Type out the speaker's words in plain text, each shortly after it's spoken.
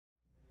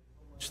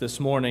this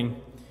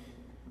morning,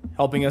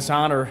 helping us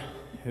honor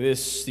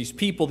these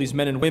people, these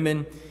men and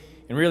women,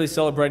 and really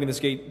celebrating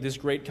this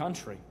great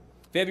country.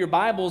 If you have your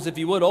Bibles, if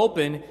you would,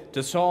 open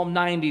to Psalm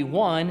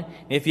 91.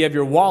 If you have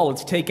your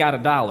wallets, take out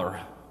 $1.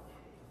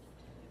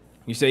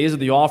 You say, is it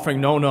the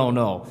offering? No.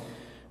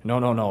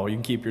 You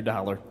can keep your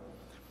dollar.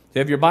 If you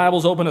have your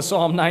Bibles, open to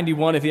Psalm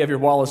 91. If you have your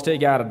wallets,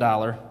 take out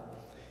 $1.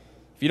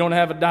 If you don't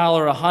have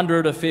 $1,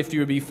 100 or 50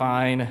 would be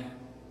fine,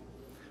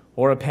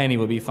 or a penny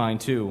would be fine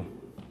too.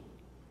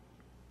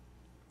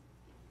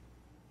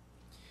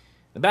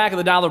 The back of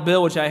the dollar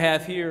bill, which I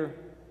have here,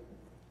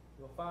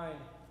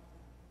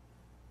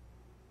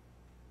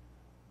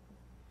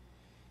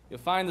 you'll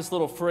find this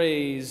little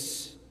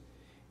phrase,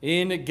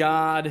 "In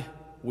God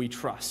we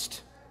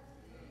trust."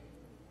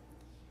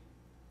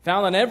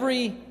 Found on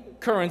every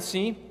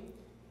currency,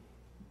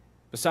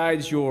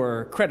 besides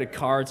your credit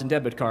cards and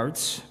debit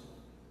cards.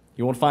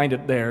 You won't find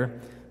it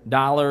there.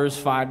 Dollars,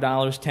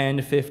 $5,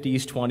 10,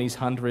 50s, 20s,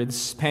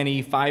 hundreds,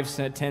 penny, 5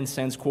 cent, 10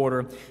 cents,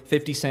 quarter,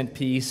 50-cent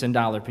piece, and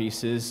dollar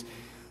pieces.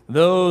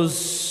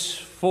 Those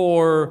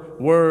 4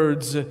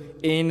 words,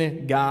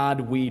 "In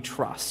God we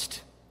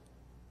trust."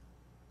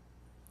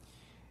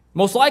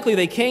 Most likely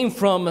they came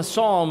from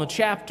Psalm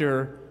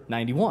chapter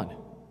 91.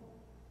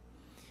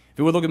 If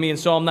you would look at me in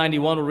Psalm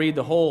 91, we'll read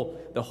the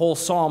whole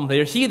psalm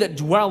there. "He that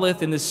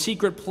dwelleth in the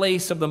secret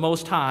place of the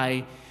Most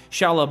High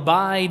shall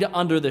abide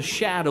under the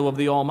shadow of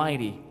the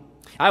Almighty.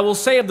 I will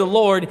say of the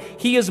Lord,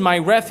 He is my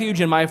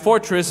refuge and my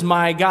fortress,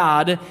 my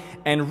God."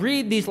 And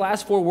read these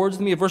last 4 words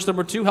with me, verse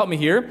number 2. Help me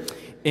here.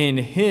 "In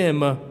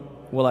Him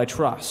will I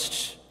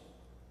trust.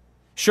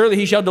 Surely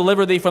He shall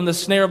deliver thee from the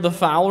snare of the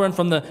fowler and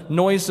from the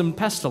noisome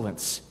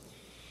pestilence.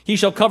 He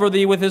shall cover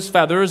thee with His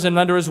feathers, and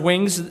under His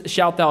wings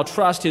shalt thou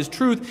trust. His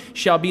truth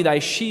shall be thy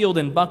shield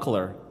and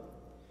buckler.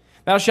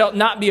 Thou shalt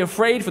not be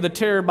afraid for the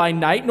terror by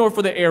night, nor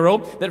for the arrow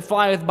that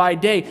flieth by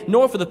day,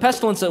 nor for the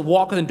pestilence that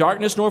walketh in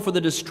darkness, nor for the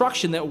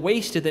destruction that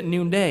wasteth at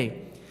noonday.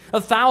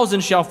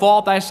 1,000 shall fall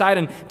at thy side,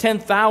 and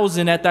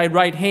 10,000 at thy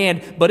right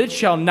hand, but it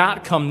shall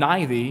not come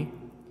nigh thee.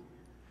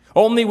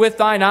 Only with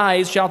thine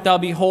eyes shalt thou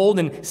behold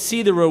and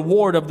see the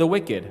reward of the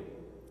wicked.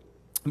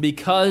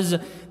 Because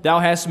thou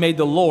hast made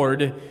the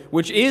Lord,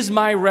 which is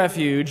my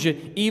refuge,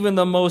 even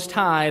the Most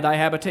High, thy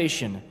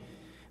habitation.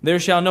 There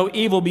shall no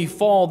evil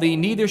befall thee,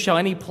 neither shall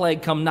any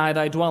plague come nigh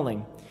thy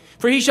dwelling.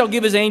 For He shall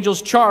give His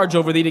angels charge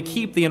over thee to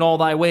keep thee in all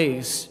thy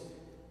ways.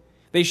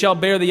 They shall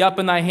bear thee up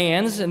in thy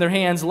hands, in their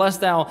hands,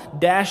 lest thou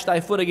dash thy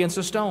foot against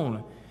a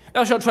stone.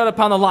 Thou shalt tread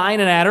upon the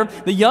lion and adder,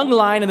 the young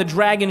lion and the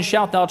dragon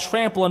shalt thou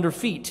trample under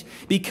feet.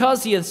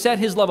 Because he hath set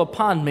his love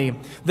upon me,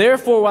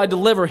 therefore will I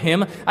deliver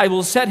him. I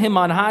will set him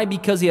on high,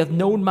 because he hath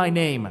known my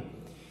name.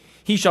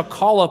 He shall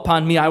call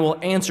upon me, I will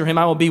answer him.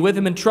 I will be with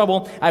him in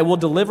trouble. I will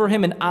deliver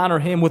him and honor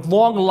him. With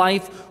long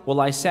life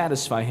will I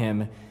satisfy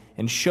him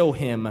and show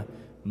him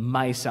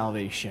my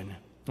salvation.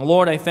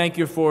 Lord, I thank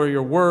you for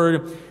your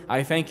word.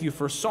 I thank you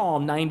for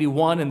Psalm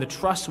 91 and the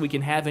trust we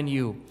can have in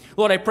you.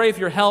 Lord, I pray for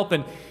your help,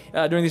 and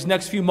during these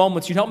next few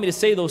moments, you'd help me to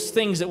say those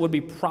things that would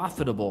be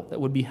profitable, that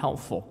would be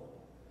helpful.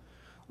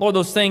 Lord,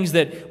 those things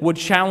that would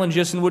challenge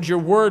us, and would your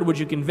word, would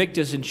you convict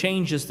us and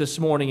change us this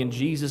morning? In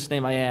Jesus'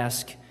 name I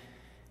ask,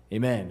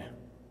 amen.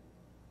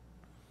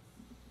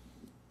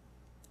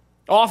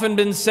 Often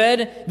been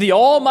said, the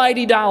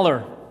almighty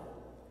dollar.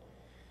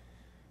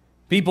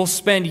 People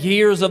spend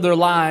years of their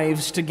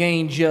lives to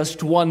gain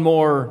just one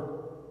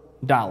more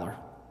dollar.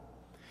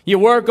 You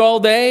work all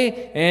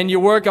day and you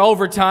work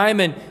overtime,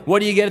 and what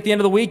do you get at the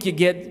end of the week? You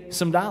get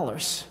some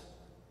dollars.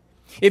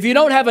 If you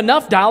don't have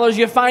enough dollars,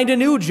 you find a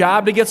new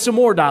job to get some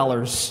more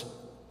dollars.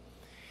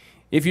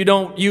 If you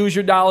don't use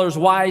your dollars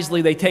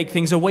wisely, they take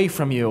things away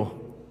from you.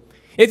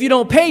 If you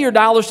don't pay your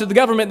dollars to the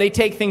government, they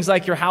take things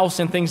like your house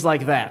and things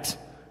like that.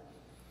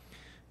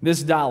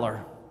 This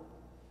dollar.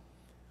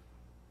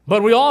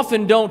 But we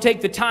often don't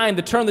take the time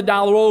to turn the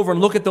dollar over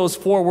and look at those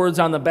 4 words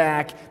on the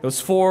back,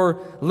 those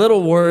 4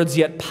 little words,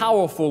 yet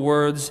powerful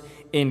words,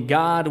 "In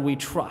God we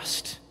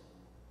trust."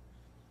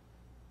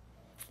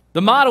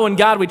 The motto, "In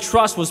God we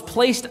trust," was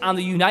placed on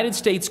the United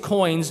States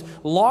coins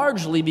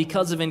largely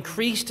because of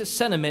increased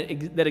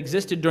sentiment that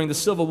existed during the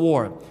Civil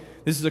War.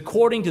 This is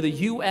according to the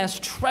U.S.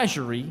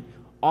 Treasury,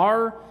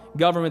 our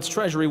government's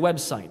Treasury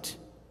website.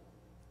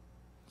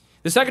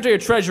 The Secretary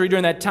of Treasury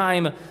during that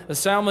time,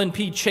 Salmon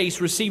P. Chase,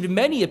 received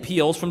many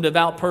appeals from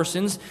devout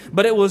persons,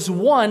 but it was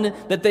one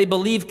that they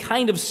believe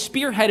kind of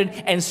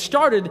spearheaded and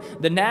started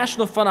the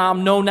national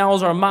phenomenon known now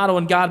as our motto,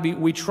 "In God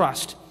we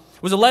trust."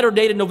 It was a letter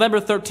dated November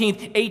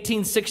 13th,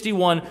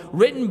 1861,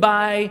 written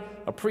by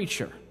a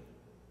preacher,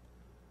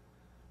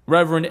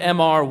 Reverend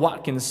M.R.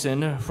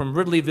 Watkinson from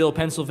Ridleyville,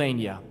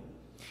 Pennsylvania.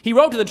 He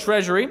wrote to the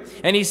Treasury,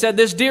 and he said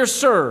this: "Dear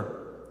Sir,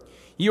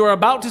 you are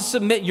about to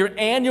submit your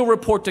annual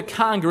report to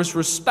Congress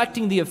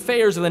respecting the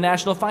affairs of the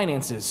national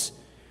finances.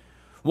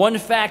 One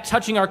fact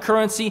touching our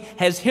currency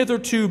has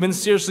hitherto been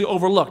seriously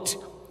overlooked,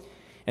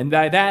 and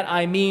by that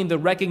I mean the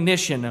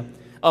recognition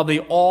of the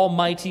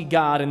Almighty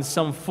God in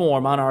some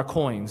form on our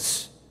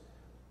coins.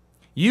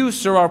 You,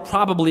 sir, are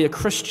probably a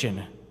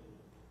Christian.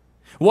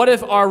 What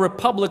if our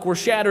republic were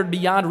shattered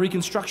beyond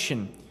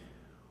reconstruction?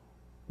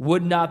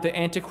 Would not the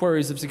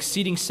antiquaries of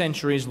succeeding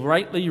centuries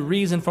rightly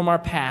reason from our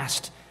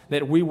past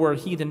that we were a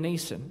heathen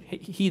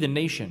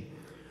nation?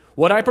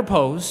 What I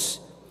propose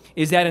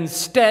is that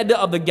instead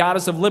of the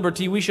goddess of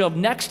liberty, we shall have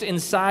next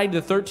inside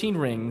the 13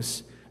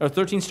 rings, or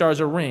 13 stars,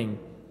 a ring,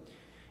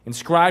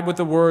 inscribed with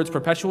the words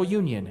perpetual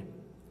union.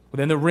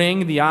 Within the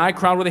ring, the eye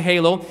crowned with a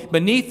halo.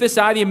 Beneath this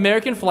eye, the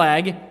American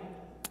flag.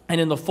 And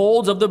in the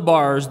folds of the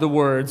bars, the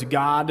words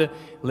God,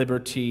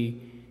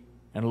 liberty,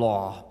 and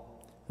law.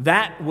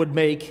 That would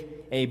make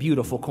a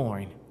beautiful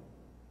coin.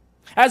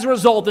 As a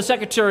result, the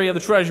Secretary of the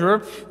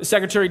Treasurer,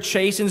 Secretary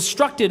Chase,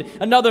 instructed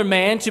another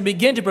man to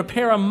begin to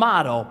prepare a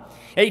motto.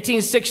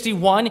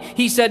 1861,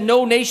 he said,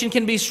 "No nation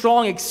can be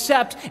strong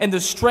except in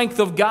the strength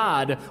of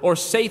God, or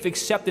safe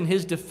except in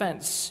his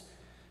defense."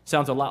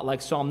 Sounds a lot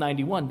like Psalm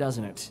 91,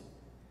 doesn't it?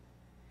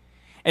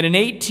 And in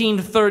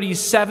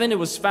 1837, it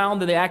was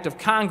found that the Act of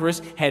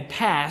Congress had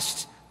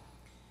passed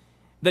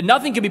that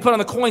nothing could be put on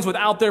the coins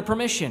without their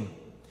permission.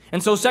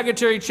 And so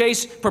Secretary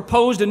Chase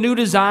proposed a new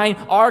design,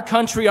 "Our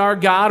country, our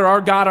God," or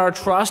 "Our God, our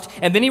trust."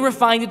 And then he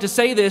refined it to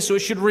say this, so it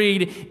should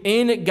read,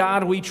 "In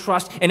God we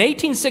trust." In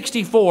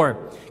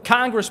 1864,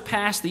 Congress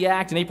passed the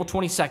act on April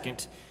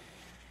 22nd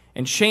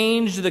and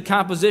changed the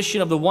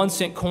composition of the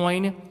 1-cent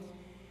coin.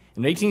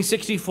 In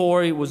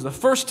 1864, it was the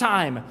first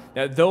time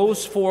that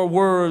those 4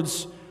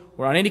 words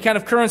were on any kind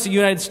of currency in the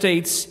United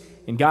States.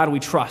 "In God we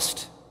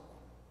trust."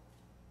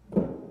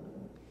 I'm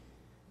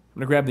going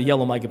to grab the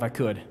yellow mic if I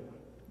could.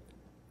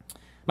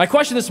 My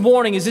question this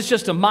morning, is this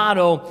just a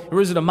motto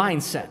or is it a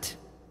mindset?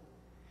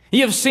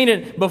 You have seen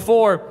it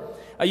before.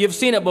 You've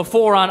seen it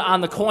before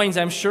on the coins,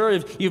 I'm sure.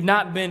 If you've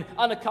not been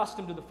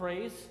unaccustomed to the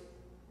phrase.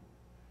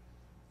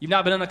 You've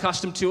not been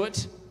unaccustomed to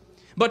it.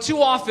 But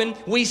too often,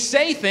 we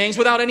say things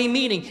without any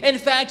meaning. In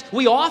fact,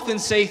 we often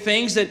say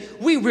things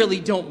that we really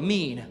don't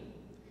mean.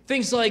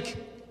 Things like,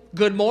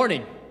 "Good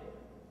morning."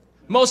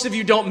 Most of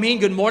you don't mean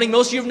good morning.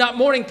 Most of you are not a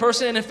morning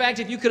person. And in fact,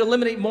 if you could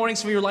eliminate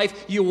mornings from your life,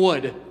 you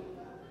would.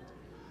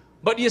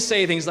 But you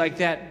say things like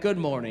that, "Good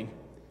morning."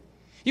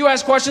 You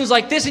ask questions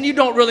like this and you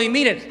don't really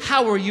mean it.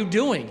 "How are you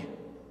doing?"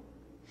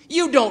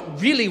 You don't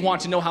really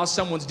want to know how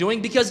someone's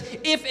doing, because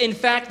if in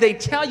fact they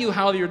tell you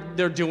how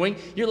they're doing,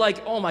 you're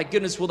like, "Oh my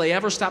goodness, will they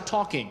ever stop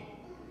talking?"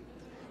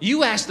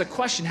 You ask the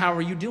question, "How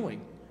are you doing?"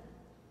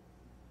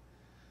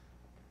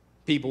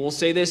 People will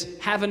say this,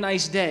 "Have a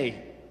nice day."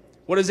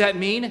 What does that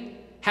mean?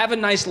 Have a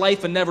nice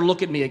life and never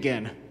look at me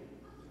again.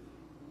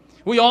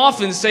 We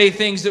often say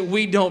things that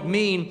we don't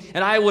mean,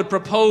 and I would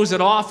propose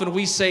that often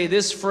we say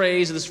this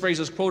phrase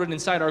is quoted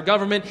inside our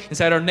government,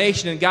 inside our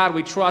nation, "In God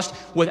we trust,"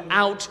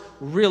 without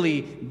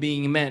really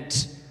being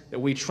meant that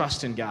we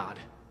trust in God.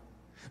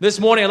 This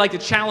morning I'd like to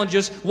challenge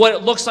us what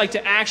it looks like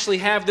to actually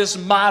have this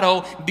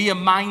motto be a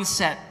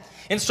mindset.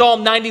 In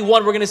Psalm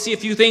 91, we're going to see a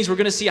few things. We're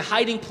going to see a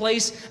hiding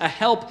place, a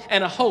help,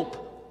 and a hope.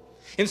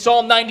 In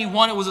Psalm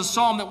 91, it was a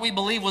psalm that we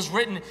believe was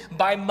written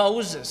by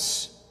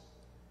Moses.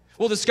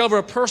 We'll discover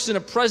a person,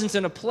 a presence,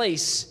 and a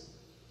place.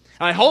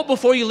 And I hope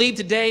before you leave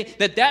today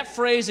that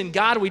phrase, "In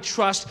God we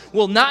trust,"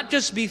 will not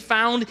just be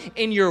found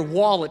in your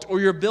wallet or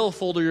your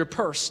billfold or your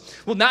purse.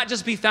 Will not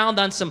just be found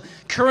on some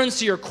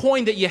currency or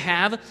coin that you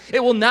have.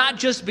 It will not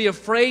just be a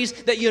phrase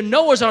that you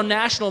know is our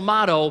national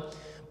motto,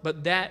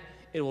 but that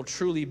it will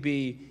truly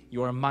be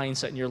your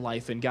mindset in your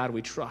life. "In God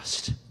we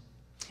trust."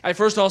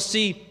 First I'll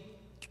see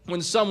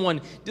when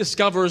someone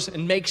discovers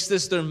and makes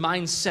this their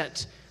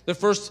mindset. The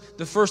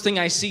first thing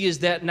I see is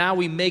that now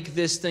we make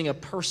this thing a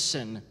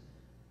person.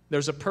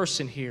 There's a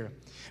person here.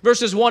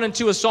 Verses 1 and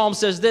 2 of Psalm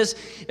says this,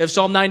 of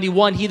Psalm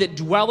 91, "He that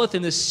dwelleth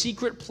in the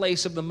secret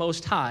place of the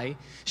Most High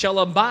shall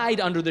abide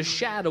under the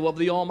shadow of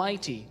the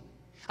Almighty.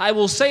 I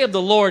will say of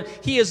the Lord,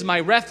 He is my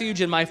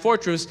refuge and my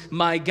fortress,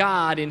 my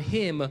God, in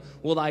Him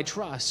will I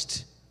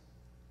trust."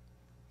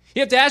 You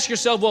have to ask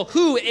yourself, well,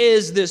 who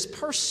is this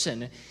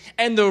person?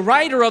 And the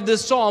writer of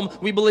this psalm,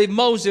 we believe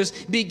Moses,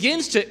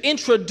 begins to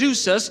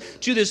introduce us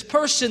to this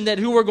person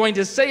who we're going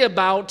to say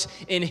about,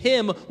 "In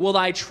Him will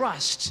I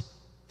trust."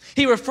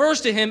 He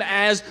refers to Him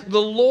as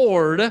the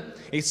Lord.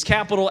 It's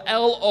capital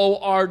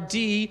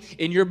L-O-R-D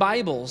in your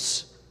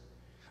Bibles.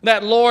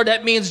 That Lord,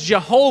 that means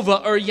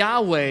Jehovah or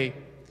Yahweh.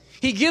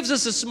 He gives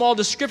us a small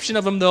description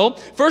of Him, though.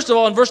 First of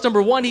all, in verse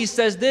number 1, he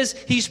says this,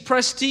 He's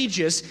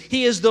prestigious.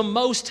 He is the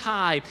Most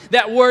High.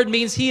 That word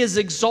means He is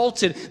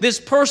exalted. This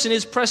person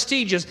is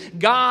prestigious.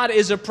 God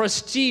is a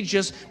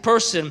prestigious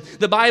person.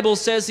 The Bible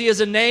says He has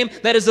a name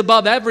that is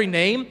above every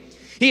name.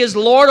 He is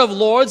Lord of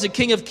lords, the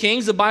King of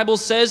kings. The Bible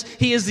says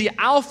He is the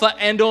Alpha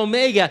and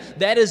Omega.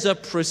 That is a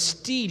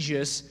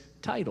prestigious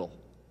title.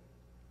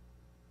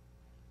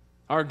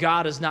 Our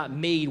God is not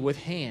made with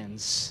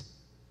hands.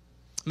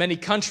 Many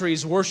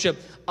countries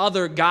worship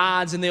other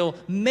gods, and they'll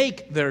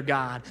make their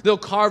God. They'll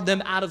carve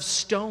them out of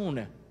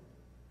stone.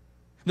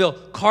 They'll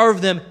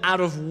carve them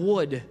out of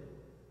wood.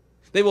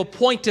 They will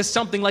point to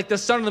something like the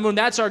sun and the moon.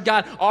 That's our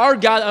God. Our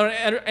God,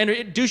 I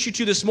introduce you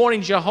to this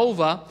morning,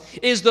 Jehovah,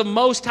 is the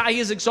Most High. He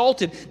is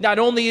exalted. Not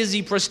only is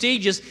He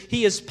prestigious,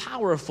 He is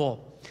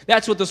powerful.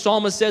 That's what the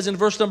psalmist says in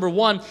verse number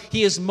 1.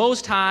 He is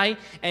most high,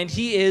 and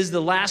he is,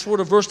 the last word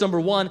of verse number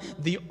 1,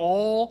 the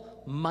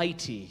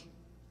Almighty.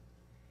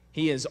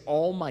 He is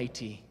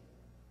almighty.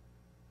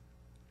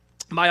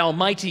 By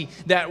almighty,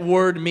 that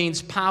word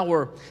means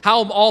power.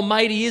 How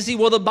almighty is he?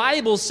 Well, the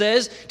Bible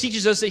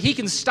teaches us that he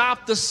can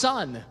stop the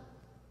sun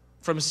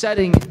from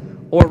setting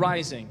or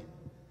rising.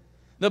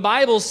 The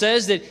Bible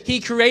says that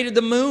he created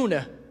the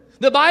moon.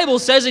 The Bible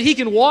says that he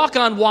can walk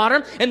on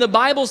water, and the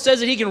Bible says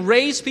that he can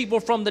raise people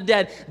from the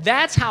dead.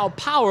 That's how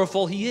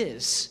powerful he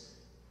is.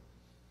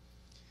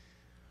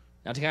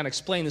 Now, to kind of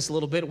explain this a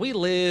little bit, we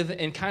live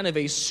in kind of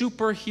a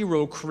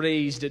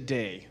superhero-crazed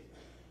day.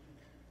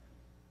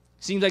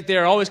 Seems like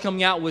they're always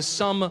coming out with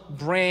some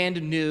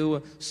brand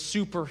new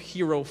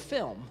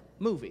superhero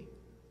movie.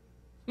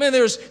 I mean,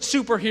 there's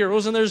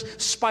superheroes, and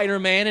there's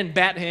Spider-Man and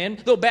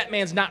Batman, though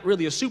Batman's not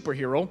really a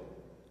superhero.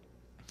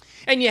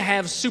 And you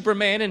have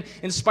Superman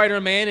and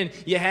Spider-Man, and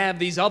you have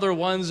these other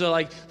ones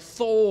like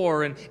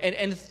Thor,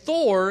 and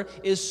Thor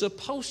is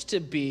supposed to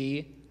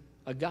be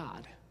a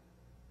god.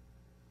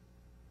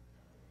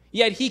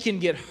 Yet he can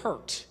get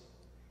hurt,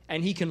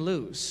 and he can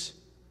lose.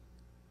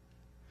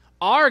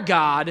 Our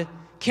God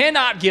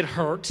cannot get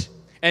hurt,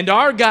 and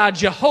our God,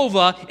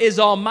 Jehovah, is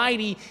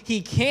almighty.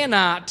 He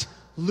cannot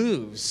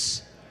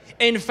lose.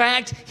 In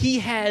fact, he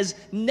has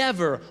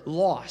never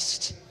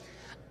lost.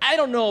 I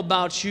don't know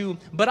about you,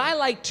 but I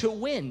like to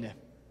win.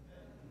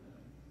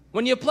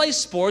 When you play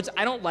sports,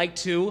 I don't like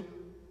to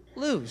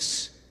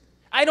lose.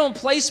 I don't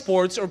play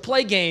sports or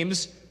play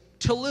games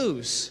to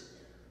lose.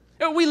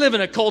 We live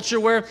in a culture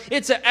where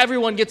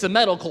everyone gets a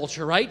medal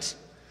culture, right?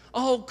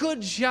 Oh,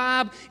 good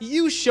job.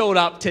 You showed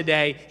up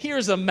today.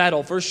 Here's a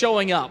medal for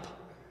showing up.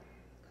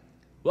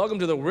 Welcome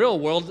to the real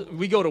world.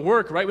 We go to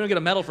work, right? We don't get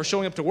a medal for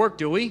showing up to work,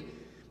 do we?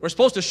 We're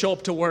supposed to show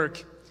up to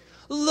work.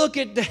 Look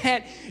at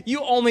that.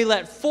 You only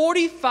let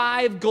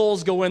 45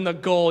 goals go in the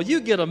goal. You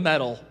get a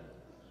medal.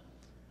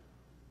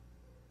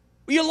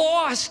 You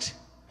lost.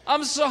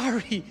 I'm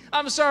sorry.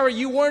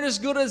 You weren't as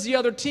good as the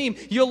other team.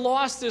 You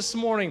lost this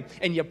morning,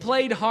 and you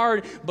played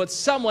hard, but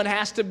someone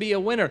has to be a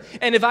winner.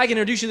 And if I can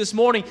introduce you this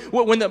morning,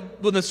 when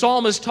the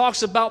psalmist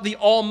talks about the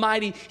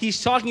Almighty,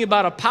 he's talking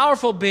about a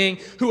powerful being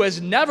who has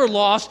never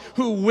lost,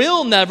 who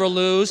will never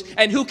lose,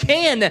 and who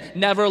can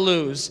never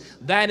lose.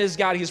 That is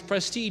God. He is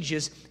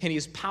prestigious, and he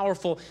is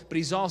powerful, but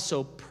he's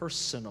also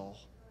personal.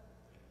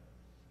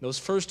 Those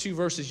first two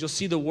verses, you'll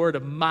see the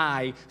word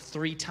 "my"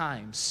 3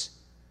 times.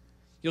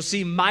 You'll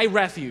see my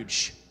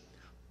refuge,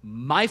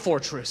 my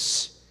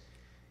fortress,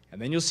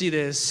 and then you'll see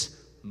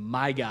this,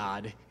 my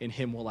God, in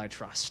him will I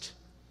trust.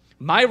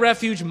 My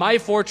refuge, my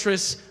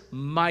fortress,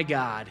 my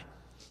God.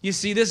 You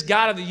see, this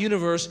God of the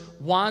universe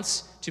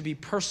wants to be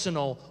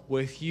personal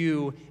with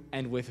you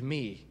and with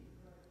me.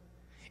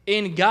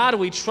 In God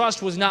we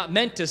trust was not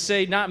meant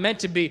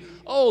to be,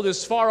 oh,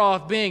 this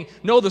far-off being.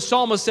 No, the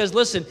psalmist says,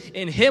 listen,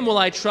 in him will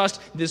I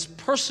trust, this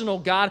personal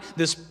God,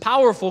 this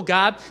powerful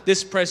God,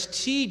 this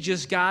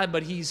prestigious God,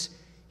 but he's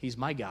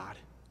my God.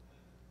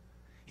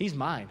 He's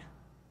mine.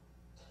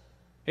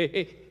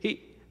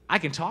 I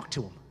can talk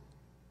to him.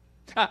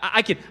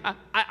 I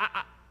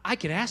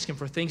can ask him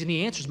for things, and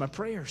he answers my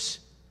prayers.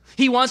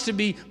 He wants to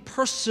be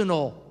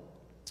personal.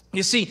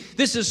 You see,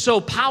 this is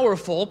so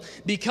powerful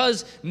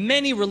because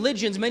many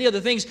religions, many other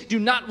things, do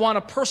not want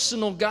a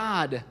personal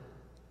God.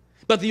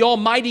 But the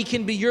Almighty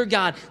can be your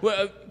God.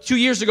 2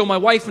 years ago, my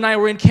wife and I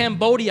were in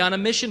Cambodia on a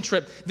mission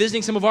trip,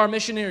 visiting some of our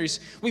missionaries.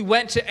 We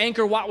went to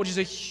Angkor Wat, which is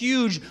a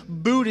huge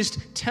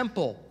Buddhist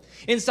temple.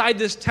 Inside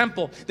this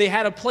temple, they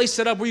had a place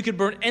set up where you could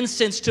burn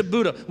incense to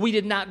Buddha. We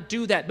did not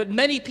do that. But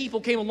many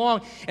people came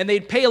along, and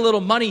they'd pay a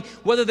little money,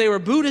 whether they were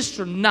Buddhist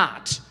or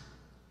not.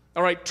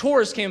 All right,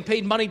 tourists came and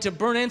paid money to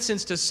burn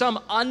incense to some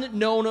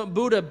unknown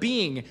Buddha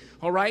being,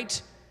 all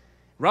right?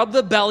 Rub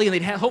the belly, and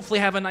they'd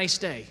hopefully have a nice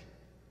day.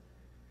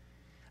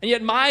 And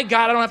yet my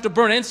God, I don't have to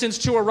burn incense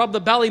to or rub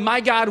the belly. My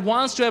God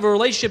wants to have a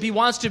relationship. He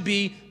wants to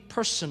be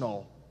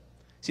personal.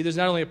 See, there's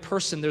not only a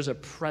person, there's a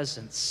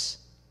presence.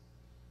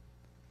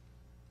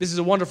 This is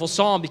a wonderful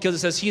psalm because it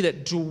says, he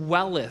that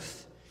dwelleth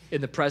in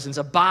the presence,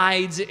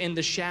 abides in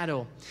the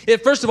shadow.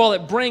 First of all,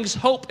 it brings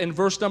hope in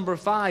verse number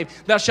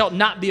 5. Thou shalt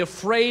not be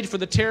afraid for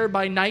the terror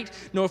by night,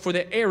 nor for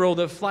the arrow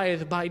that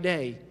flieth by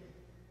day.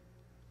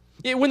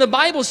 When the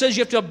Bible says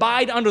you have to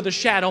abide under the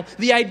shadow,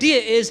 the idea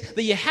is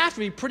that you have to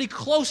be pretty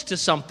close to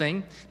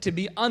something to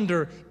be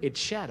under its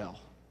shadow.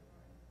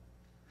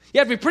 You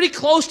have to be pretty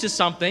close to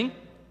something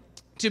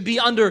to be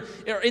under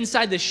or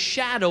inside the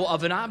shadow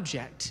of an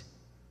object.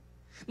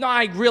 Now,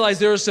 I realize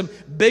there are some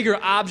bigger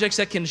objects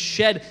that can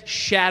shed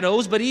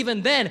shadows, but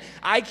even then,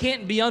 I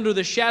can't be under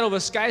the shadow of a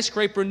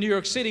skyscraper in New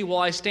York City while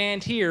I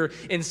stand here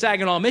in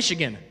Saginaw,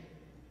 Michigan.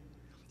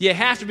 You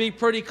have to be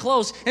pretty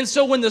close. And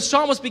so when the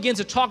psalmist begins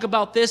to talk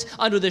about this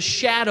under the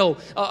shadow,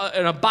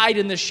 and abide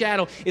in the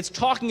shadow, it's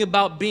talking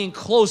about being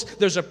close.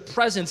 There's a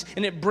presence,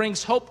 and it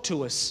brings hope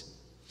to us.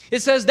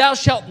 It says, thou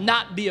shalt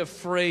not be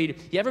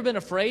afraid. You ever been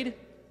afraid?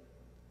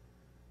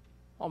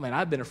 Oh, man,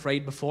 I've been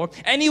afraid before.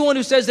 Anyone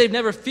who says they've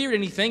never feared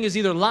anything is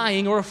either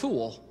lying or a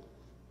fool.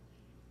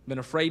 Been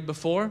afraid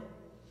before?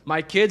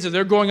 My kids, as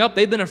they're growing up,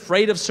 they've been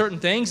afraid of certain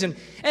things. And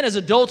as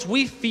adults,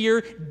 we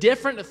fear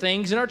different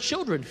things than our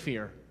children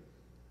fear.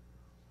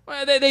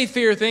 Well, they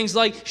fear things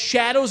like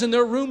shadows in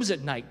their rooms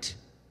at night.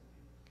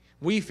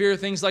 We fear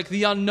things like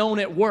the unknown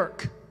at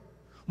work.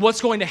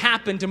 What's going to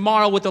happen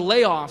tomorrow with the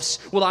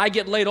layoffs? Will I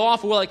get laid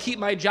off, or will I keep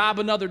my job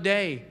another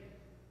day?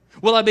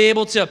 Will I be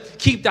able to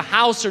keep the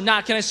house or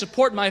not? Can I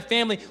support my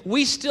family?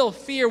 We still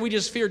fear. We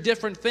just fear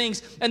different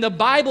things. And the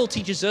Bible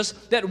teaches us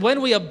that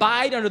when we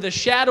abide under the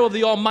shadow of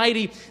the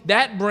Almighty,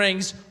 that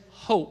brings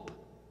hope.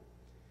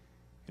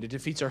 And it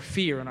defeats our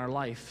fear in our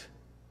life.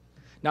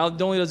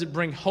 Not only does it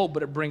bring hope,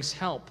 but it brings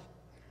help.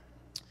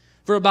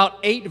 For about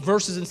 8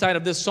 verses inside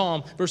of this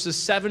psalm, verses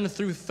 7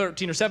 through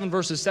 13, or 7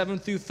 verses 7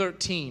 through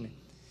 13,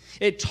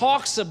 it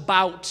talks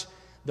about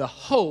the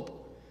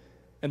hope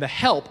and the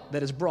help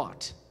that is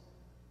brought.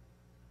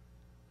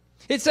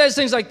 It says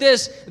things like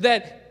this,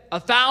 that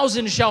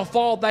 1,000 shall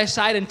fall at thy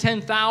side and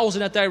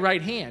 10,000 at thy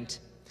right hand.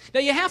 Now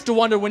you have to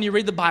wonder when you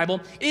read the Bible,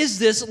 is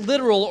this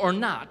literal or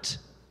not?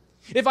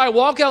 If I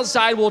walk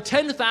outside, will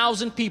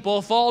 10,000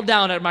 people fall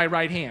down at my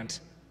right hand?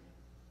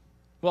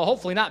 Well,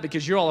 hopefully not,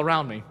 because you're all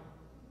around me.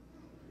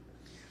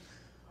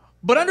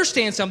 But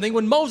understand something,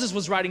 when Moses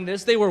was writing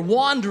this, they were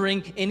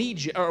wandering in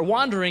Egypt, or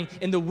wandering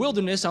in the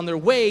wilderness on their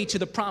way to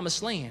the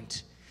promised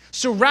land,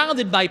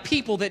 surrounded by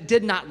people that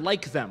did not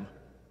like them,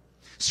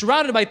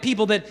 surrounded by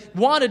people that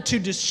wanted to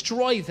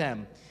destroy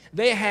them.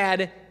 They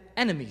had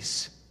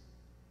enemies.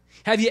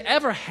 Have you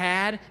ever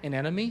had an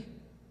enemy?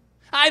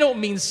 I don't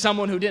mean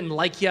someone who didn't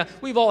like you.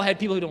 We've all had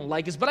people who don't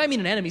like us, but I mean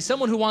an enemy,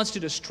 someone who wants to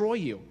destroy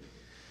you.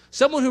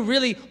 Someone who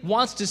really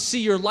wants to see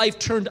your life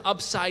turned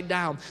upside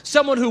down.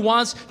 Someone who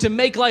wants to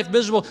make life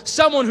miserable.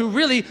 Someone who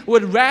really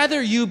would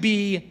rather you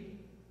be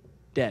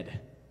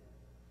dead.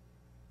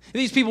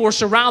 These people were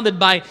surrounded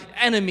by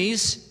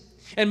enemies.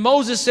 And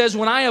Moses says,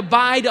 when I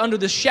abide under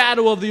the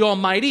shadow of the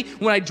Almighty,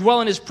 when I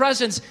dwell in His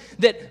presence,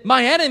 that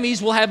my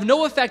enemies will have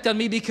no effect on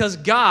me because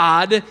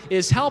God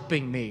is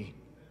helping me.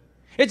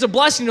 It's a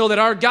blessing to know that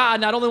our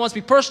God not only wants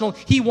to be personal,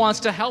 He wants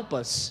to help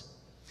us.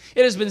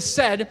 It has been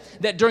said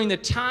that during the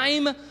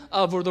time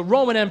of the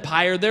Roman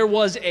Empire, there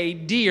was a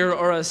deer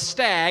or a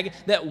stag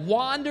that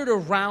wandered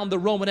around the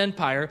Roman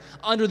Empire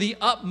under the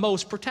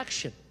utmost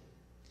protection.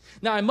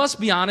 Now, I must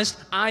be honest,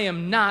 I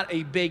am not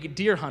a big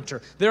deer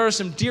hunter. There are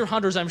some deer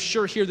hunters, I'm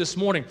sure, here this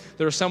morning.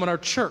 There are some in our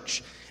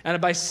church. And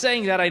by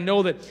saying that, I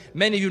know that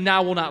many of you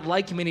now will not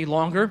like me any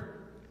longer.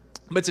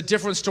 But it's a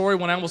different story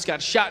when I almost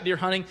got shot deer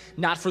hunting,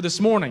 not for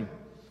this morning.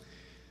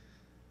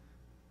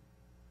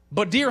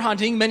 But deer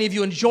hunting, many of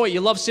you enjoy it.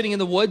 You love sitting in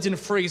the woods and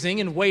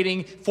freezing and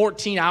waiting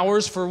 14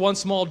 hours for one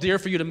small deer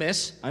for you to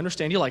miss. I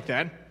understand you like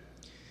that.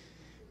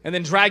 And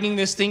then dragging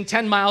this thing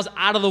 10 miles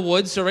out of the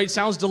woods, so it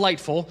sounds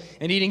delightful,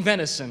 and eating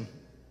venison.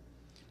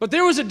 But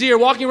there was a deer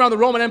walking around the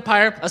Roman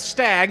Empire, a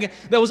stag,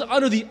 that was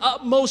under the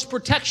utmost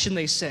protection,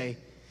 they say.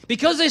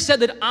 Because they said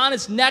that on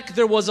its neck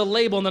there was a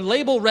label, and the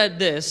label read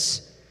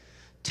this,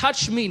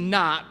 "Touch me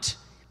not,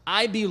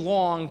 I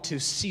belong to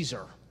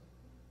Caesar."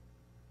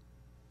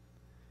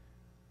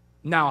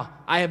 Now,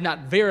 I have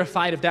not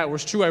verified if that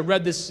was true. I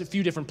read this a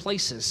few different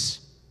places.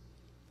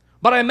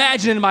 But I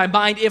imagine in my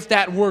mind, if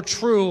that were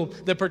true,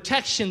 the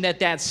protection that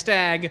that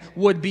stag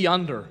would be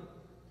under.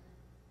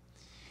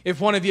 If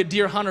one of you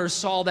deer hunters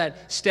saw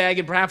that stag,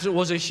 and perhaps it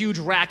was a huge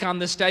rack on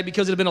the stag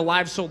because it had been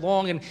alive so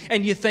long,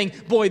 and you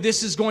think, boy,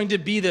 this is going to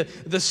be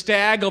the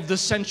stag of the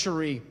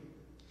century.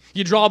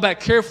 You draw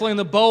back carefully on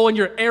the bow, and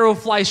your arrow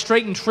flies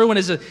straight and true, and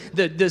as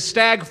the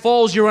stag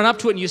falls, you run up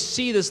to it, and you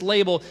see this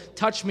label,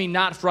 "Touch me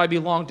not, for I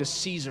belong to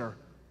Caesar."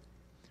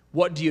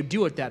 What do you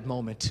do at that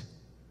moment?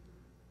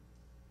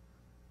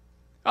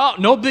 Oh,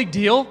 no big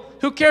deal.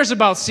 Who cares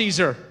about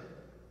Caesar?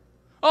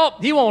 Oh,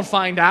 he won't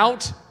find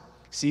out.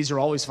 Caesar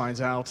always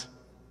finds out.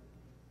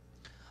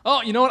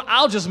 Oh, you know what?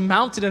 I'll just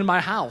mount it in my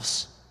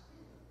house.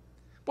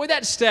 Boy,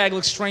 that stag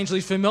looks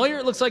strangely familiar.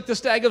 It looks like the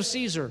stag of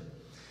Caesar.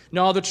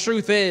 No, the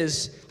truth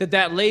is that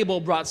that label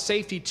brought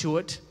safety to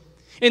it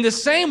in the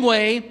same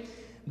way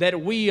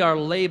that we are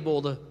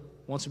labeled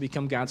once we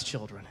become God's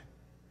children.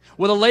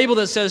 With a label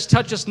that says,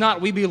 "Touch us not,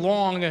 we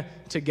belong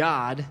to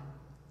God."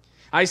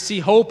 I see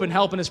hope and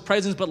help in His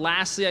presence, but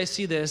lastly, I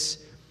see this.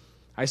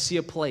 I see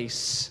a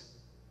place.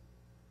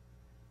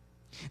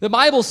 The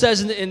Bible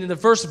says in the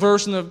first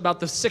verse, in about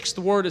the 6th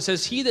word, it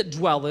says, "He that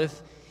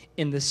dwelleth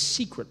in the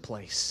secret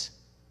place."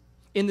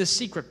 In the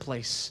secret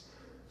place.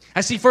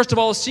 I see, first of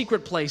all, a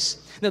secret place.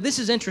 Now, this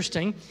is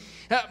interesting.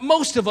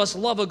 Most of us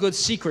love a good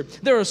secret.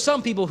 There are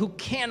some people who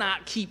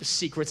cannot keep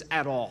secrets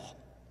at all.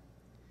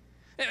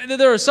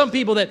 There are some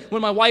people that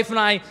when my wife and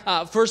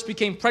I first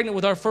became pregnant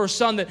with our first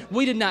son, that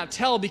we did not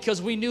tell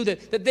because we knew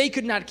that they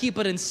could not keep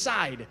it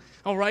inside,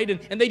 all right?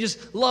 And they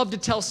just love to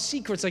tell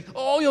secrets like,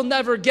 "Oh, you'll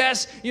never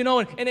guess," you know,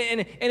 and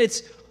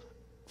it's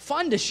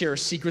fun to share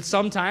secrets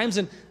sometimes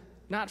and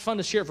not fun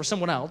to share it for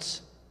someone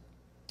else.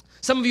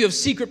 Some of you have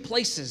secret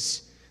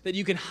places that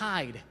you can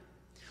hide.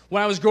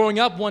 When I was growing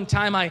up, one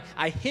time I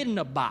hid in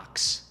a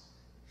box.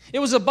 It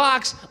was a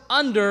box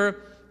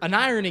under an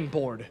ironing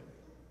board.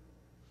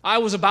 I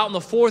was about in the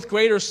 4th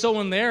grade or so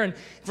in there, and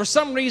for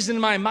some reason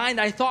in my mind,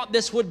 I thought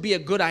this would be a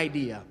good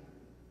idea.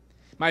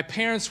 My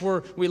parents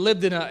we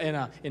lived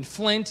in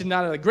Flint, and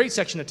not a great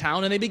section of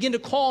town, and they began to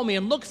call me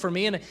and look for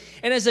me, and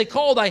as they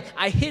called,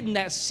 I hid in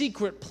that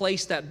secret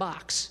place, that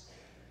box.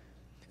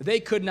 They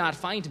could not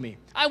find me.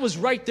 I was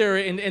right there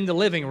in the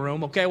living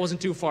room, okay? I wasn't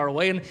too far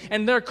away,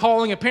 and they're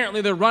calling.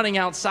 Apparently, they're running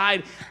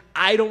outside.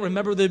 I don't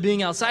remember them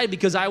being outside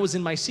because I was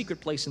in my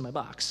secret place in my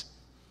box.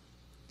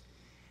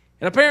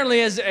 And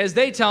apparently, as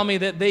they tell me,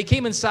 that they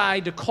came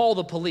inside to call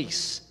the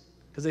police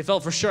because they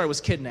felt for sure I was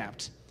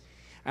kidnapped.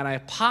 And I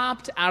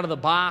popped out of the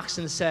box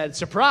and said,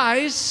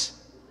 "Surprise!"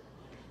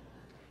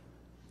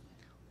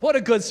 What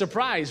a good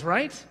surprise,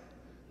 right?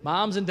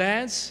 Moms and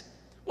dads,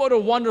 what a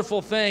wonderful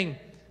thing.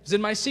 It was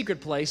in my secret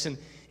place, and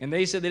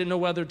they said they didn't know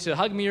whether to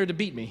hug me or to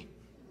beat me.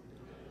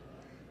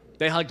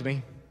 They hugged me,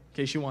 in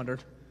case you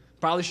wondered.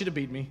 Probably should have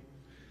beat me.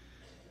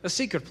 A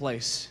secret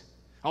place.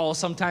 Oh,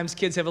 sometimes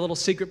kids have a little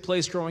secret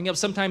place growing up.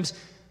 Sometimes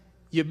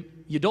you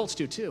adults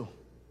do too.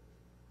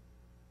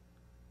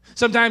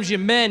 Sometimes you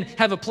men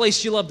have a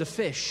place you love to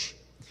fish.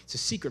 It's a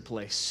secret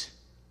place.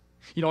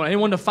 You don't want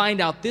anyone to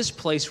find out this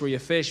place where you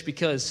fish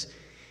because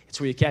it's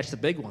where you catch the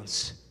big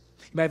ones.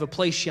 You might have a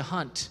place you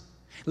hunt.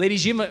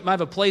 Ladies, you might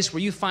have a place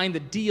where you find the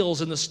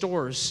deals in the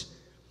stores.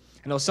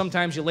 I know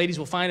sometimes you ladies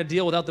will find a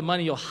deal without the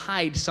money. You'll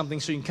hide something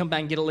so you can come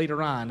back and get it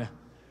later on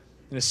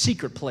in a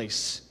secret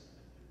place.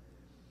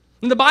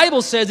 And the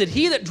Bible says that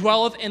he that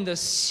dwelleth in the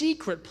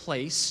secret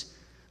place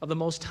of the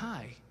Most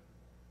High.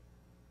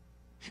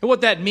 And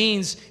what that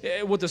means,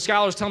 what the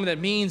scholars tell me that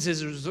means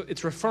is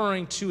it's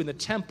referring to in the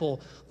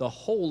temple the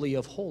Holy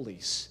of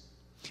Holies.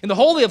 In the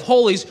Holy of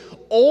Holies,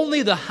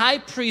 only the high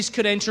priest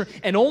could enter,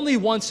 and only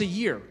once a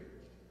year.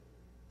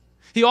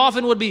 He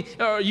often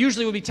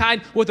usually would be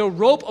tied with a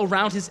rope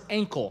around his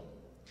ankle,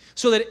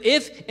 so that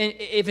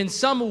if in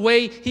some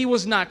way he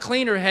was not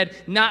clean or had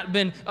not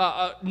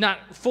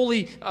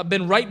fully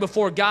been right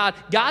before God,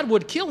 God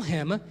would kill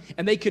him,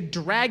 and they could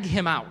drag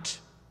him out.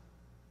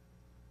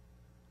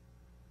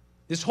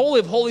 This Holy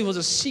of Holies was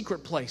a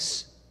secret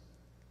place.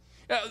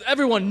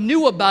 Everyone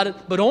knew about it,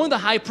 but only the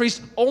high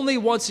priest, only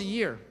once a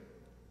year.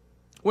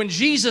 When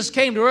Jesus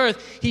came to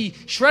earth, he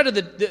shredded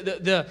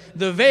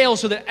the veil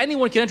so that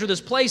anyone can enter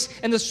this place.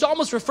 And the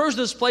psalmist refers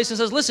to this place and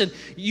says, listen,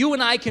 you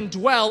and I can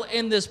dwell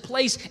in this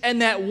place. And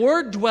that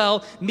word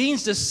dwell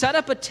means to set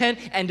up a tent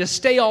and to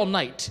stay all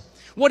night.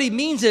 What he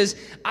means is,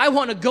 I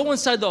want to go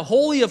inside the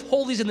Holy of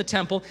Holies in the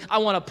temple. I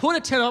want to put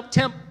a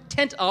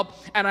tent up,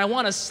 and I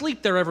want to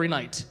sleep there every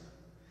night.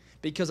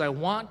 Because I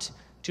want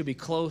to be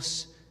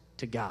close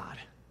to God.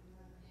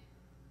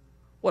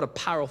 What a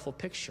powerful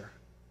picture.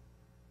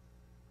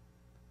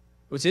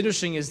 What's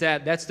interesting is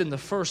that that's in the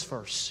first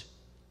verse.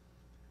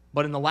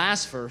 But in the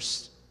last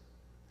verse,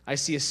 I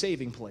see a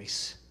saving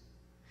place.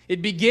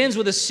 It begins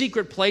with a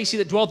secret place. He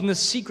that dwelt in the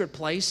secret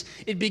place.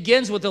 It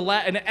begins with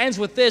and it ends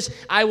with this: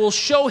 I will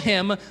show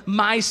him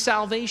my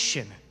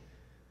salvation.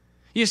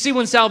 You see,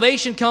 when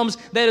salvation comes,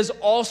 that is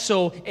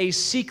also a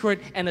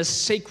secret and a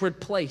sacred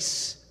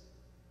place.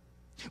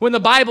 When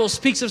the Bible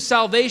speaks of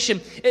salvation,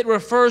 it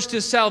refers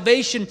to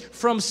salvation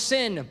from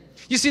sin.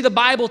 You see, the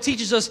Bible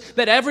teaches us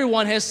that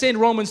everyone has sinned,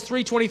 Romans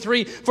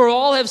 3:23, for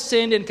all have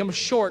sinned and come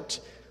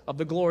short of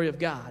the glory of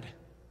God.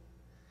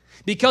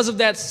 Because of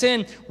that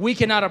sin, we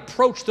cannot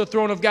approach the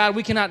throne of God.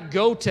 We cannot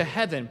go to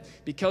heaven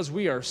because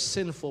we are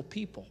sinful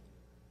people.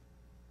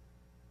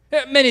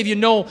 Many of you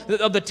know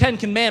of the 10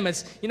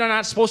 Commandments. You're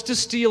not supposed to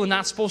steal, and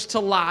not supposed to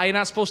lie, you're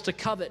not supposed to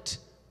covet,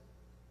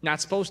 not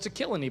supposed to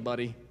kill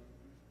anybody.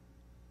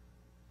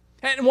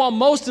 And while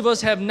most of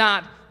us have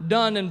not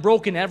done and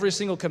broken every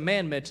single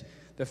commandment,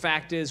 the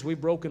fact is we've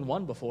broken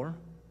one before.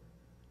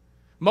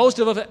 Most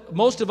of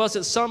us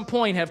at some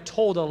point have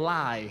told a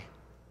lie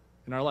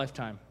in our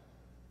lifetime.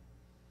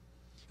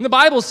 And the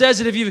Bible says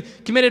that if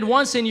you've committed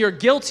one sin, you're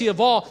guilty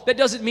of all. That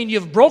doesn't mean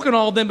you've broken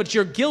all of them, but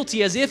you're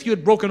guilty as if you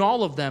had broken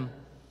all of them.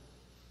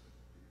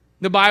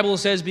 The Bible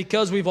says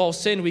because we've all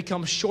sinned, we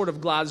come short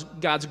of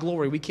God's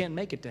glory. We can't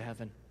make it to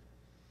heaven.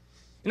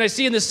 And I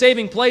see in the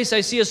saving place, I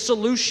see a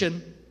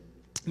solution.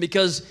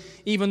 Because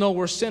even though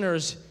we're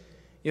sinners,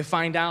 you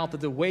find out that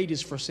the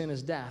wages for sin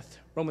is death.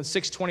 Romans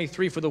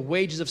 6:23, for the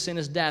wages of sin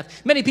is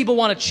death. Many people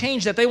want to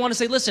change that. They want to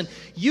say, listen,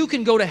 you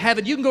can go to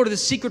heaven. You can go to the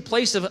secret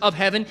place of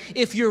heaven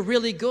if you're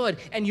really good,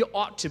 and you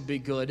ought to be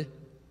good.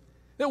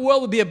 The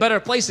world would be a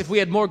better place if we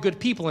had more good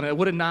people in it,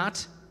 would it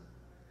not?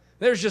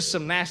 There's just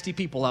some nasty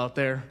people out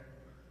there.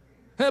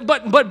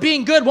 But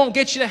being good won't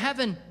get you to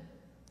heaven.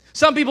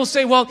 Some people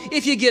say, well,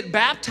 if you get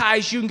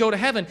baptized, you can go to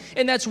heaven.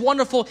 And that's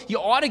wonderful. You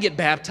ought to get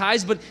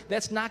baptized, but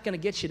that's not going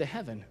to get you to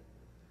heaven.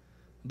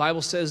 The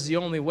Bible says the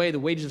only way, the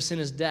wages of sin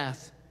is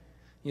death.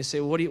 You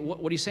say, what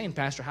are you saying,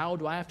 Pastor? How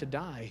do I have to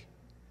die?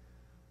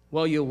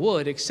 Well, you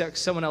would, except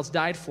someone else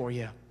died for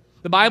you.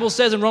 The Bible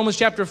says in Romans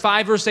chapter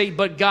 5, verse 8,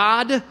 but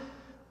God,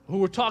 who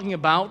we're talking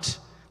about,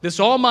 this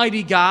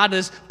almighty God,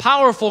 this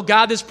powerful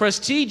God, this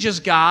prestigious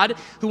God,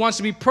 who wants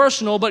to be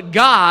personal, but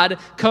God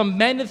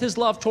commendeth his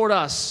love toward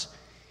us,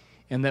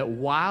 and that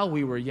while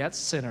we were yet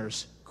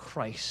sinners,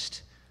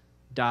 Christ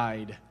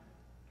died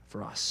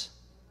for us.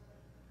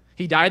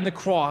 He died on the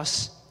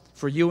cross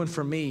for you and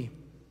for me.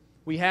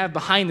 We have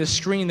behind the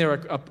screen there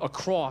a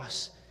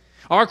cross.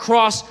 Our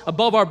cross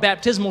above our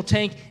baptismal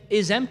tank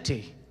is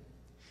empty.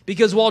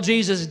 Because while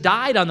Jesus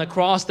died on the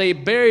cross, they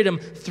buried him.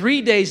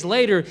 3 days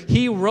later,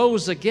 he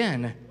rose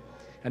again.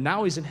 And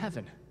now he's in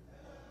heaven.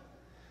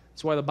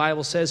 That's why the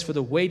Bible says, for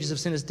the wages of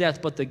sin is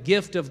death, but the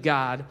gift of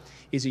God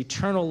is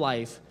eternal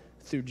life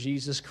through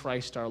Jesus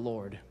Christ our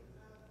Lord.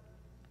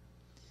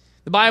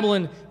 The Bible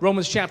in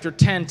Romans chapter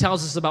 10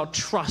 tells us about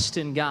trust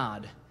in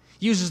God.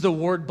 Uses the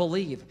word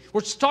believe.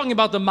 We're talking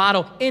about the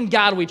motto, in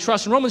God we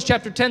trust. And Romans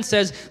chapter 10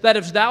 says that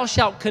if thou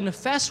shalt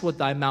confess with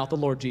thy mouth the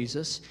Lord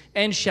Jesus,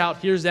 and shalt,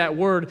 here's that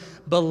word,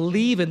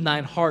 believe in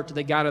thine heart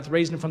that God hath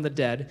raised him from the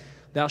dead,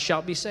 thou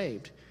shalt be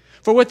saved.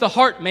 For with the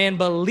heart man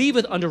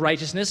believeth unto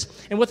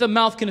righteousness, and with the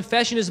mouth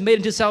confession is made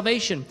unto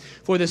salvation.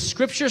 For the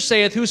scripture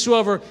saith,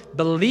 whosoever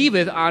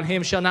believeth on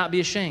him shall not be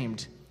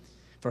ashamed.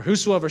 For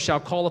whosoever shall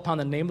call upon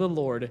the name of the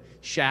Lord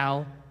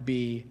shall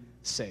be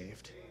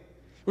saved.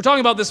 We're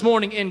talking about this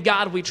morning, in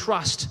God we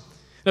trust.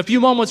 In a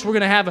few moments, we're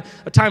going to have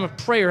a time of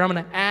prayer. I'm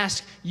going to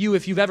ask you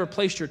if you've ever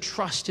placed your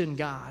trust in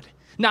God.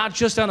 Not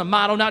just on a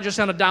motto, not just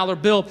on a dollar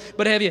bill,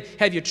 but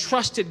have you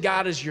trusted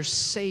God as your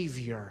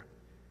Savior?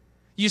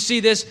 You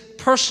see, this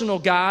personal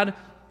God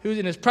who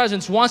in his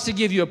presence wants to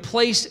give you a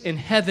place in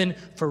heaven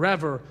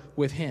forever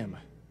with him.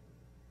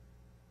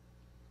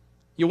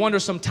 You wonder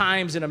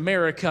sometimes in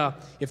America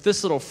if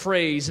this little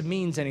phrase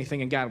means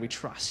anything, in God we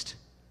trust.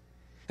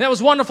 And that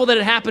was wonderful that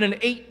it happened in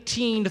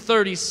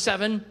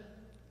 1837 and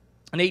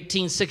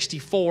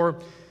 1864.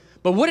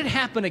 But would it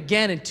happen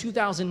again in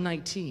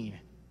 2019?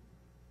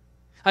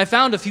 I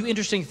found a few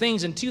interesting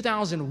things. In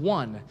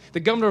 2001, the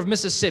governor of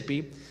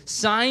Mississippi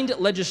signed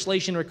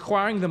legislation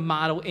requiring the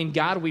motto, in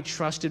God we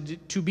trust,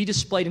 to be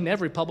displayed in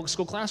every public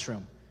school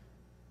classroom.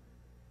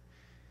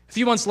 A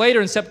few months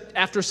later,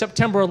 after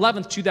September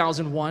 11th,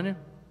 2001,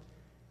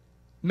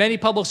 many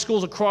public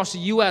schools across the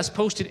U.S.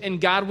 posted, in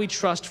God we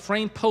trust,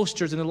 framed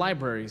posters in the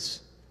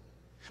libraries.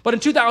 But in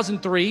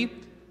 2003,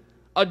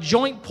 a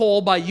joint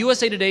poll by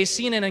USA Today,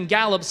 CNN, and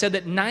Gallup said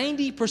that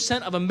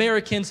 90% of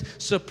Americans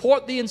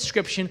support the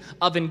inscription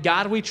of In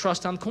God We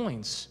Trust on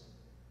coins.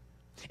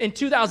 In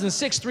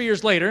 2006, 3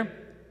 years later,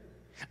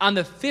 on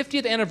the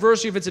 50th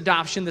anniversary of its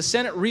adoption, the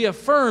Senate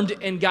reaffirmed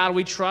In God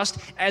We Trust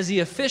as the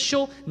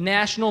official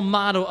national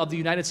motto of the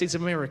United States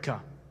of America.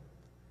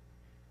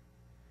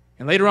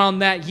 And later on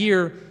that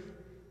year,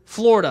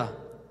 Florida,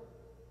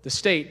 the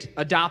state,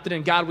 adopted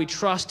In God We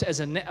Trust as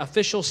an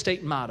official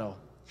state motto.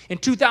 In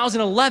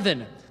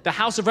 2011, the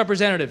House of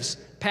Representatives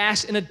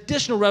passed an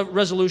additional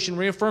resolution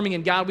reaffirming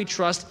In God We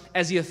Trust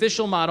as the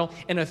official motto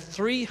in a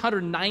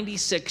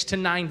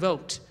 396-9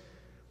 vote.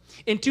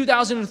 In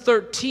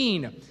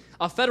 2013,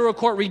 a federal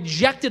court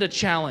rejected a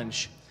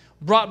challenge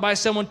brought by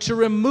someone to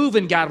remove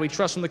In God We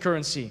Trust from the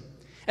currency.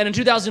 And in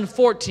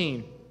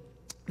 2014,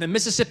 the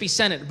Mississippi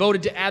Senate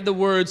voted to add the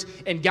words,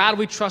 In God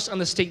We Trust, on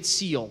the state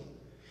seal.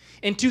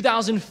 In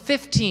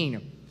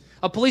 2015,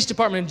 a police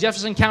department in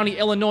Jefferson County,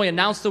 Illinois,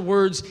 announced the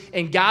words,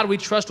 In God We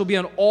Trust, will be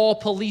on all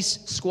police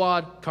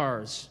squad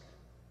cars.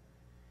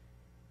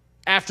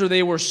 After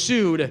they were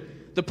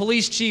sued, the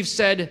police chief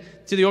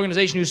said to the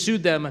organization who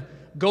sued them,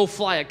 go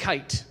fly a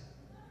kite.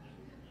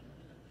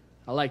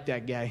 I like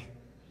that guy.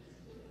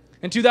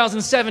 In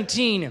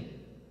 2017,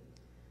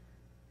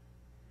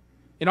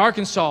 in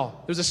Arkansas, there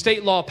was a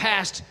state law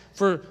passed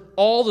for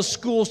all the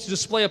schools to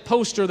display a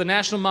poster of the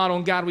national motto,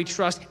 In God We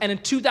Trust. And in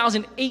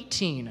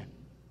 2018,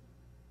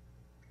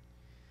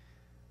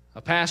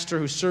 a pastor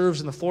who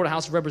serves in the Florida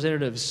House of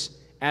Representatives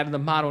added the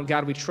motto, In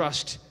God We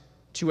Trust,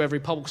 to every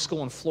public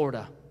school in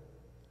Florida.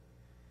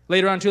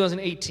 Later on in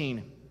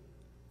 2018,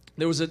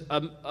 there was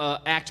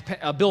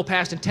a bill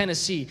passed in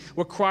Tennessee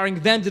requiring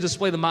them to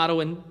display the motto,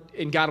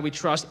 In God We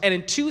Trust. And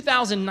in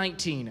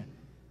 2019,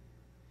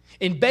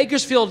 in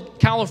Bakersfield,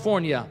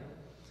 California,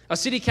 a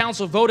city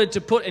council voted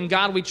to put In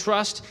God We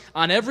Trust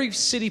on every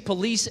city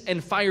police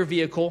and fire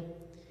vehicle,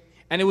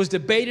 and it was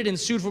debated and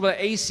sued for by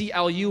the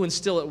ACLU, and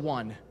still it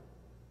won.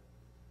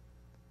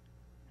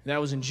 That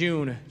was in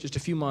June, just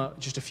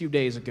a few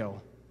days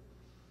ago.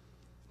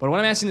 But what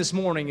I'm asking this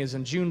morning is,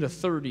 on June the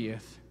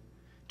 30th,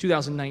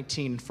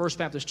 2019, First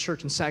Baptist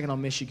Church in Saginaw,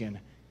 Michigan,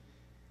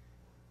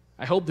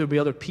 I hope there'll be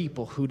other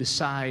people who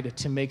decide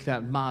to make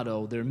that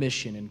motto their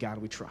mission, In God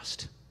We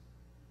Trust.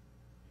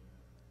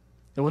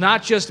 It will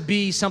not just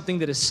be something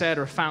that is said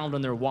or found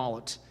in their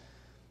wallet,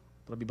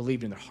 but it'll be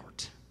believed in their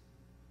heart.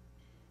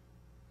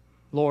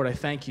 Lord, I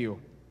thank you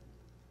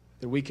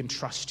that we can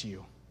trust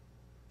you,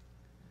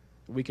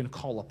 that we can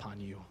call upon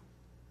you.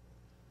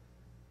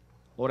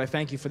 Lord, I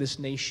thank you for this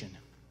nation,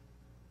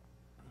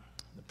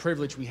 the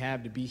privilege we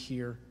have to be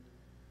here.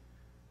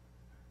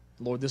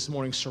 Lord, this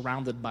morning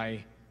surrounded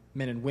by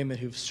men and women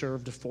who've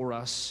served for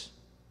us.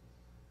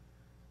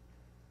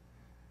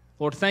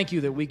 Lord, thank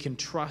you that we can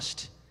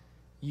trust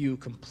you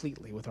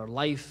completely with our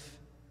life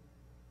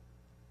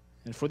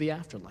and for the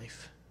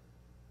afterlife.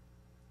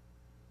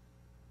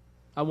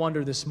 I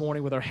wonder this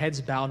morning, with our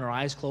heads bowed and our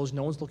eyes closed,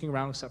 no one's looking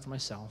around except for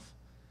myself,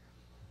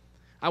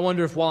 I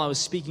wonder if while I was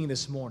speaking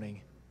this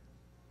morning,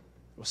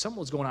 something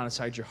was going on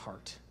inside your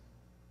heart.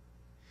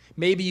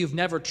 Maybe you've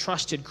never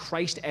trusted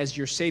Christ as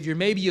your Savior.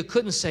 Maybe you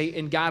couldn't say,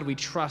 "In God we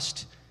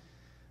trust,"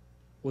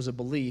 was a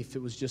belief.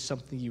 It was just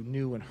something you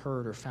knew and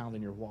heard or found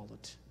in your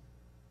wallet.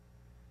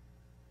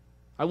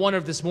 I wonder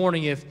if this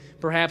morning, if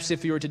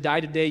you were to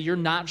die today, you're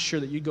not sure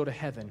that you'd go to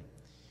heaven.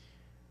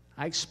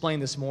 I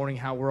explained this morning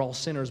how we're all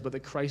sinners, but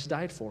that Christ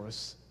died for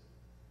us.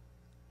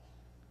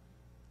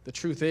 The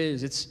truth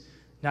is, it's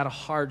not a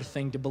hard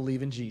thing to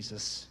believe in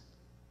Jesus.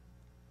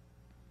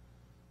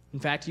 In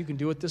fact, you can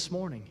do it this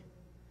morning.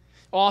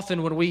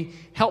 Often when we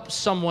help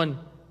someone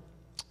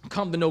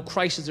come to know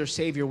Christ as their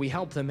Savior, we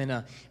help them in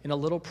a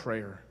little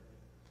prayer.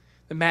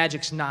 The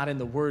magic's not in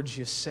the words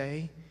you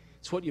say.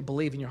 It's what you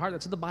believe in your heart.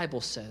 That's what the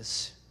Bible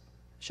says.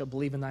 You shall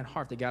believe in thine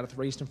heart that God hath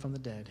raised him from the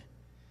dead.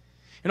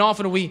 And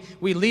often we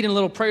lead in a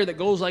little prayer that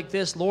goes like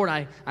this: Lord,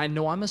 I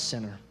know I'm a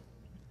sinner.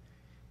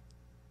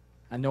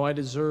 I know I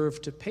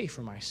deserve to pay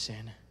for my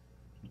sin.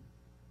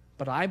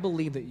 But I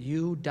believe that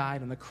you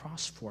died on the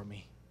cross for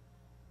me.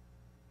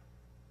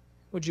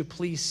 Would you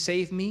please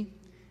save me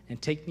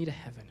and take me to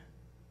heaven?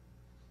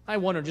 I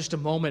wonder, just a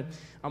moment,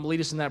 I'm going to lead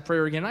us in that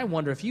prayer again. I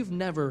wonder if you've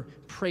never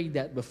prayed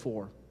that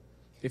before.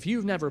 If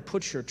you've never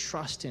put your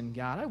trust in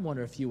God, I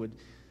wonder if you would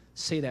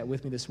say that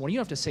with me this morning. You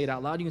don't have to say it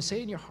out loud. You can say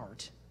it in your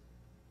heart.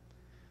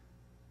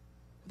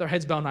 With our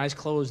heads bowed and eyes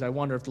closed, I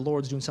wonder if the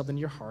Lord's doing something in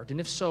your heart. And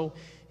if so,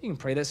 you can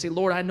pray that. Say,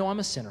 Lord, I know I'm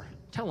a sinner.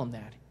 Tell him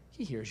that.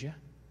 He hears you.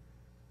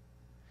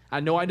 I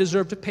know I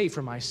deserve to pay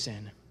for my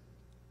sin,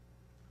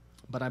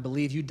 but I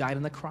believe you died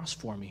on the cross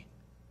for me.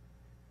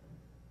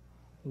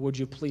 Would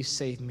you please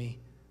save me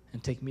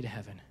and take me to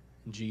heaven?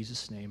 In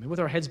Jesus' name. And with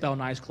our heads bowed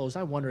and eyes closed,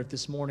 I wonder if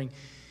this morning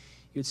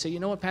you'd say, you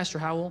know what, Pastor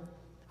Howell,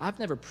 I've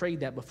never prayed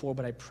that before,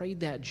 but I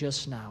prayed that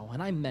just now,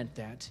 and I meant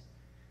that.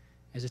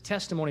 As a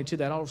testimony to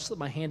that, I'll slip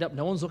my hand up.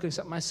 No one's looking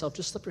except myself.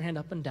 Just slip your hand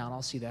up and down.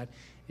 I'll see that.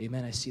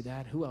 Amen, I see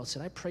that. Who else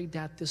said, I prayed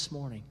that this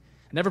morning?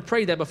 I never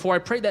prayed that before. I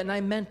prayed that, and I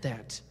meant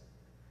that.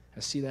 I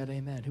see that.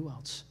 Amen. Who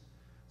else?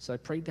 So I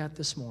prayed that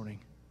this morning.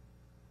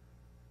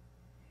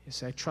 You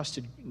say, I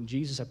trusted in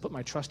Jesus. I put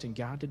my trust in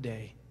God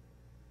today.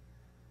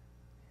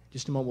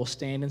 Just a moment, we'll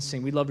stand and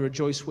sing. We'd love to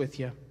rejoice with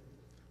you.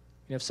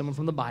 You have someone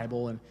from the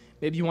Bible, and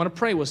maybe you want to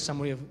pray with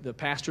someone. We have the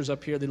pastors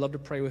up here. They'd love to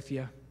pray with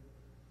you.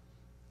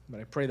 But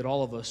I pray that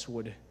all of us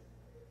would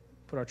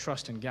put our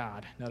trust in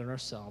God, not in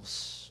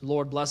ourselves.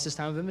 Lord, bless this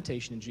time of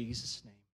invitation in Jesus' name.